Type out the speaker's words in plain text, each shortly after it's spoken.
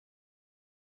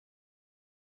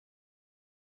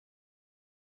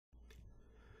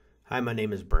Hi, my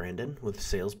name is Brandon with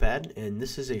SalesPad, and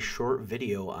this is a short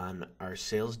video on our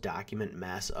Sales Document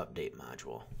Mass Update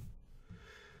module.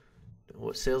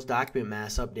 What Sales Document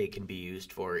Mass Update can be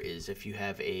used for is if you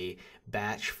have a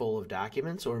batch full of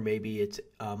documents, or maybe it's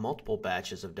multiple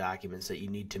batches of documents that you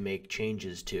need to make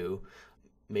changes to.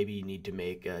 Maybe you need to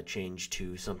make a change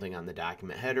to something on the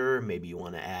document header. Maybe you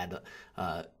want to add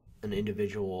an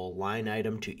individual line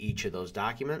item to each of those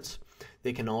documents.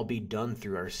 They can all be done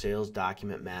through our Sales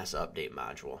Document Mass Update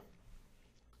module.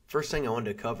 First thing I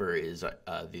wanted to cover is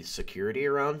the security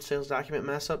around Sales Document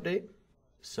Mass Update.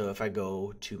 So if I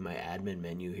go to my admin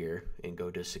menu here and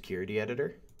go to Security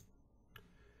Editor,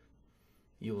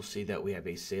 you will see that we have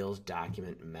a Sales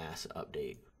Document Mass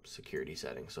Update security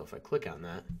setting. So if I click on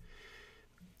that,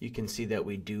 you can see that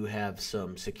we do have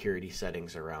some security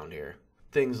settings around here.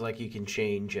 Things like you can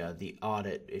change the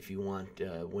audit if you want,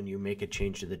 when you make a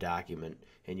change to the document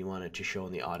and you want it to show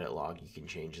in the audit log, you can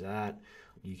change that.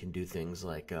 You can do things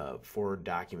like forward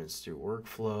documents through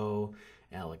workflow,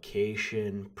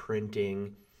 allocation,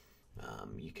 printing.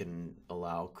 You can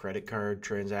allow credit card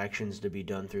transactions to be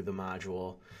done through the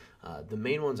module. The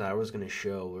main ones I was going to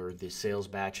show were the sales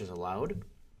batches allowed.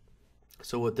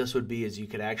 So what this would be is you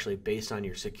could actually, based on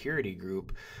your security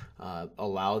group,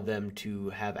 allow them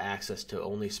to have access to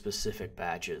only specific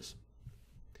batches.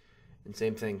 And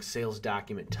same thing, sales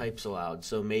document types allowed.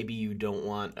 So maybe you don't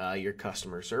want your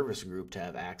customer service group to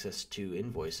have access to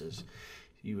invoices.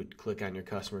 You would click on your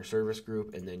customer service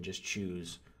group and then just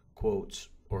choose quotes,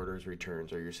 orders,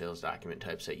 returns, or your sales document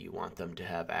types that you want them to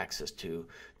have access to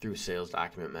through Sales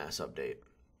Document Mass Update.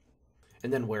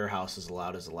 And then warehouse is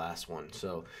allowed as the last one.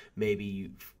 So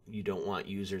maybe you don't want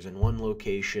users in one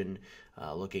location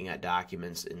looking at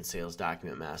documents in Sales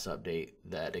Document Mass Update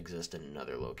that exist in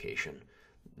another location.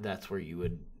 That's where you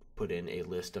would put in a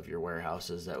list of your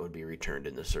warehouses that would be returned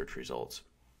in the search results.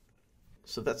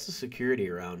 So that's the security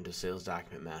around the Sales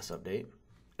Document Mass Update.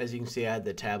 As you can see, I had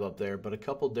the tab up there, but a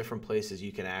couple different places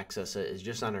you can access it is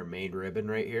just on our main ribbon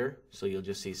right here. So you'll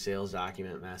just see Sales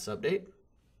Document Mass Update.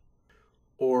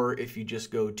 Or if you just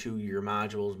go to your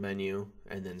modules menu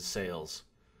and then sales,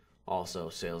 also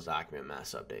Sales Document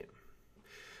Mass Update.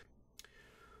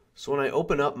 So when I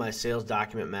open up my Sales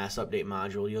Document Mass Update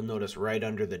module, you'll notice right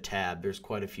under the tab there's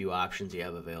quite a few options you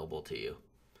have available to you.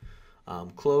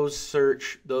 Close,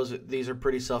 search, these are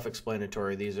pretty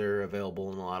self-explanatory. These are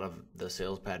available in a lot of the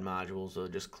SalesPad modules, so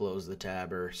just close the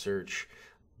tab or search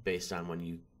based on when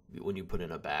you put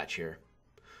in a batch here.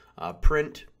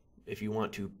 Print. If you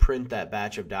want to print that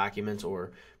batch of documents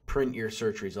or print your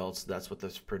search results, that's what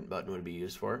this print button would be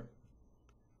used for.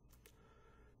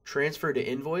 Transfer to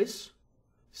invoice.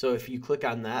 So if you click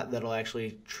on that, that'll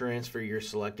actually transfer your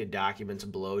selected documents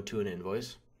below to an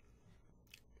invoice.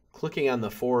 Clicking on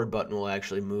the forward button will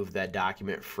actually move that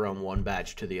document from one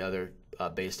batch to the other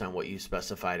based on what you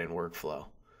specified in workflow.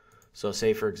 So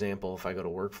say, for example, if I go to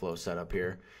workflow setup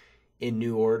here, in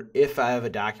new order, if I have a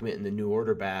document in the new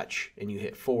order batch and you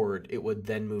hit forward, it would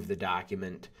then move the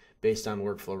document based on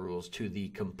workflow rules to the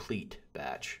complete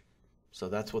batch. So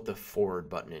that's what the forward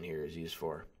button in here is used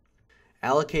for.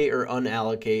 Allocate or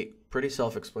unallocate, pretty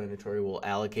self-explanatory. We'll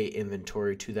allocate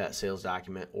inventory to that sales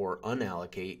document or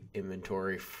unallocate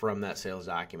inventory from that sales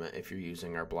document if you're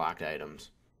using our blocked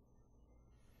items.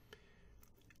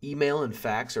 Email and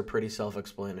fax are pretty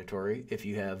self-explanatory. If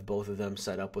you have both of them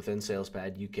set up within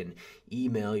SalesPad, you can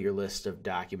email your list of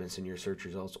documents in your search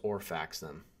results or fax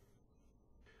them.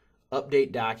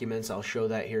 Update documents, I'll show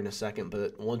that here in a second,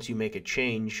 but once you make a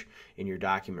change in your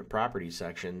document properties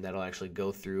section, that'll actually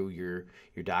go through your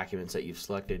documents that you've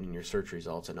selected in your search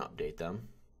results and update them.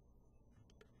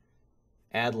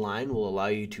 Add line will allow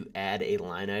you to add a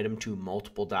line item to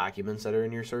multiple documents that are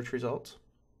in your search results.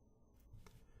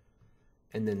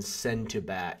 And then send to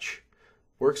batch.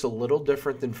 Works a little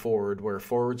different than forward, where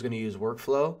forward's going to use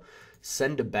workflow.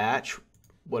 Send to batch,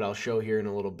 what I'll show here in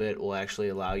a little bit, will actually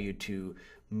allow you to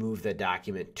move that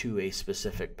document to a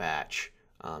specific batch,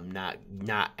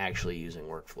 not actually using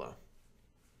workflow.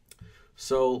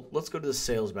 So let's go to the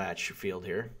sales batch field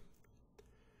here.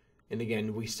 And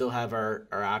again, we still have our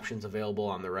options available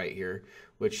on the right here,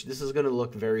 which this is going to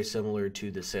look very similar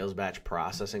to the sales batch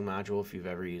processing module if you've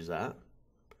ever used that.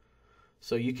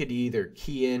 So you could either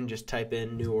key in, just type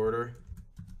in new order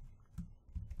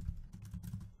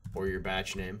or your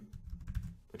batch name,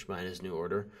 which mine is new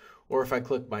order. Or if I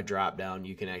click my drop down,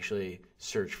 you can actually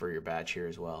search for your batch here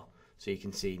as well. So you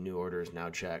can see new order is now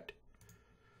checked.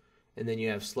 And then you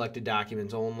have selected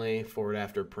documents only, forward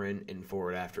after print, and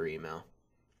forward after email.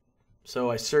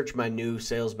 So I search my new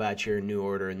sales batch here, new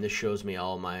order, and this shows me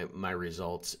all my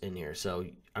results in here. So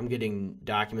I'm getting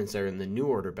documents that are in the new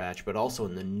order batch, but also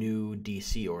in the new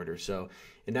DC order. So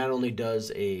it not only does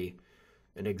an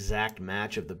exact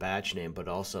match of the batch name, but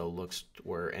also looks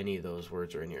where any of those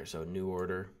words are in here. So new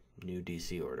order, new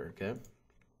DC order, okay?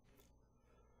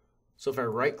 So if I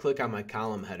right click on my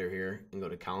column header here and go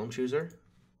to column chooser,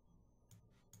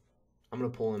 I'm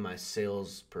going to pull in my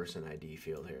salesperson ID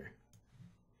field here.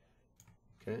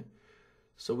 Okay,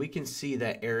 so we can see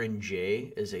that Aaron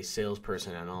J is a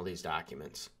salesperson on all these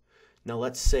documents. Now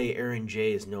let's say Aaron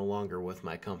J is no longer with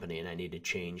my company and I need to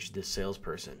change this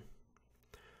salesperson.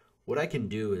 What I can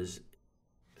do is,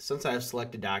 since I have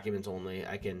selected documents only,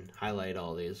 I can highlight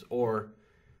all these, or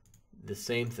the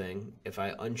same thing, if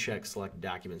I uncheck select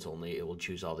documents only, it will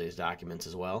choose all these documents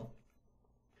as well.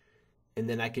 And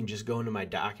then I can just go into my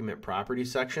document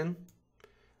properties section.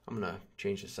 I'm going to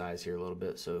change the size here a little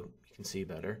bit so you can see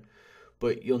better.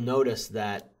 But you'll notice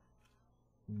that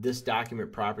this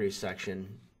document properties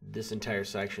section, this entire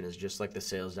section is just like the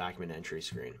sales document entry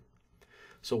screen.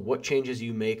 So what changes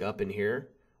you make up in here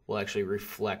will actually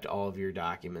reflect all of your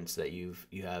documents that you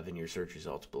have in your search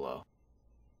results below.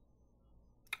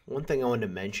 One thing I wanted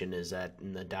to mention is that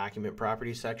in the document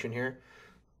properties section here,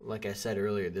 like I said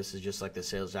earlier, this is just like the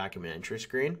sales document entry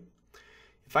screen.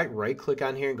 If I right click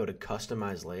on here and go to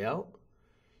customize layout,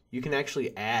 you can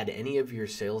actually add any of your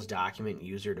sales document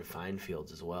user defined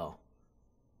fields as well.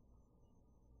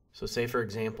 So say for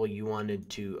example you wanted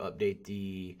to update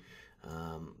the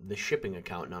shipping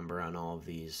account number on all of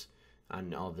these,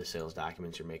 on all of the sales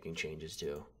documents you're making changes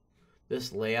to.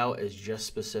 This layout is just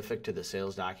specific to the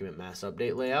sales document mass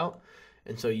update layout,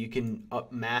 and so you can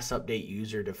mass update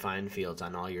user defined fields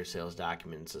on all your sales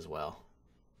documents as well.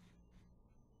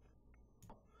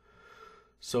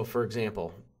 So for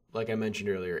example, like I mentioned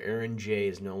earlier, Aaron J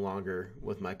is no longer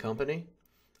with my company.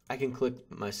 I can click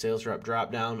my sales rep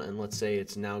drop down, and let's say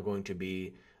it's now going to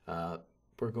be,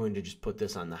 we're going to just put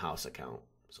this on the house account.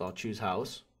 So I'll choose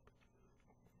house.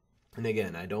 And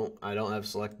again, I don't have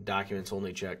select documents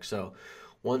only checked. So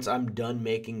once I'm done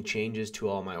making changes to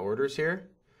all my orders here,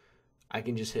 I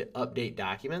can just hit update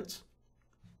documents,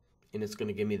 and it's going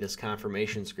to give me this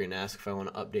confirmation screen, ask if I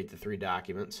want to update the 3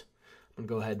 documents. I'm going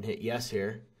to go ahead and hit yes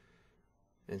here.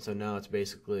 And so now it's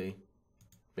basically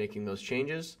making those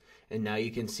changes. And now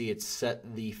you can see it's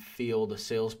set the field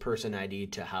salesperson ID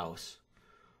to house.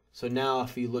 So now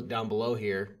if you look down below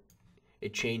here,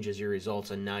 it changes your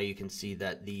results, and now you can see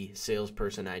that the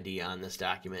salesperson ID on this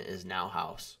document is now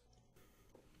house.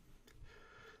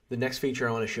 The next feature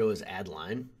I want to show is add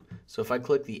line. So if I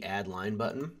click the add line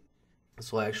button,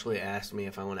 this will actually ask me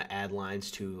if I want to add lines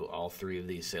to all 3 of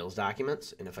these sales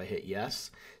documents. And if I hit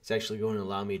yes, it's actually going to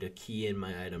allow me to key in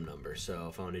my item number. So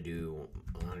if I want to do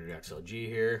 100 XLG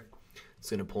here,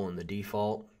 it's going to pull in the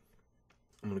default.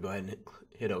 I'm going to go ahead and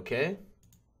hit OK.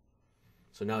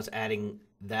 So now it's adding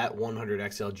that 100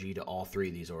 XLG to all 3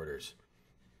 of these orders.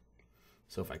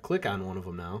 So if I click on one of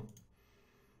them now,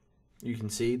 you can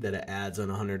see that it adds on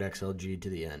 100 XLG to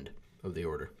the end of the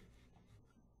order.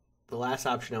 The last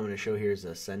option I'm going to show here is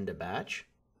a send to batch.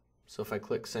 So if I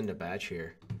click send to batch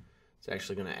here, it's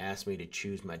actually going to ask me to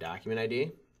choose my document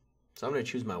ID. So I'm going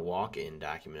to choose my walk-in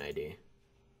document ID.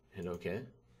 Hit OK.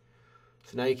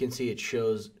 So now you can see it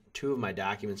shows 2 of my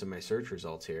documents in my search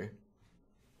results here.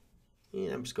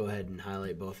 And I'm just go ahead and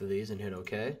highlight both of these and hit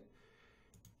OK.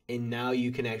 And now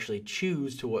you can actually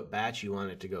choose to what batch you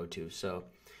want it to go to. So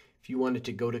if you want it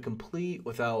to go to complete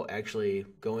without actually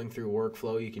going through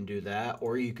workflow, you can do that,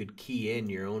 or you could key in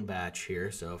your own batch here.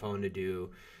 So if I want to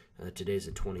do, today's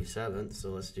the 27th,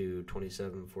 so let's do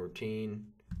 2714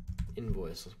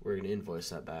 invoice. We're going to invoice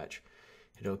that batch.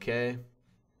 Hit OK.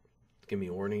 Give me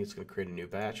a warning, it's going to create a new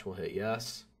batch. We'll hit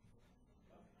yes.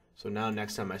 So now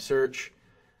next time I search,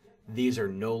 these are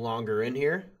no longer in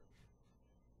here.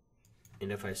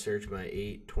 And if I search my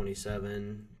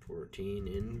 8/27/14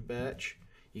 in batch,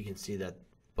 you can see that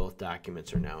both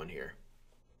documents are now in here.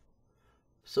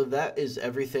 So that is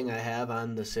everything I have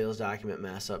on the Sales Document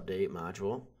Mass Update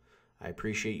module. I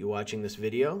appreciate you watching this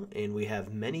video, and we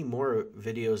have many more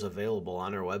videos available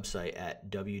on our website at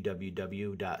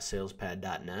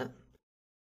www.salespad.net.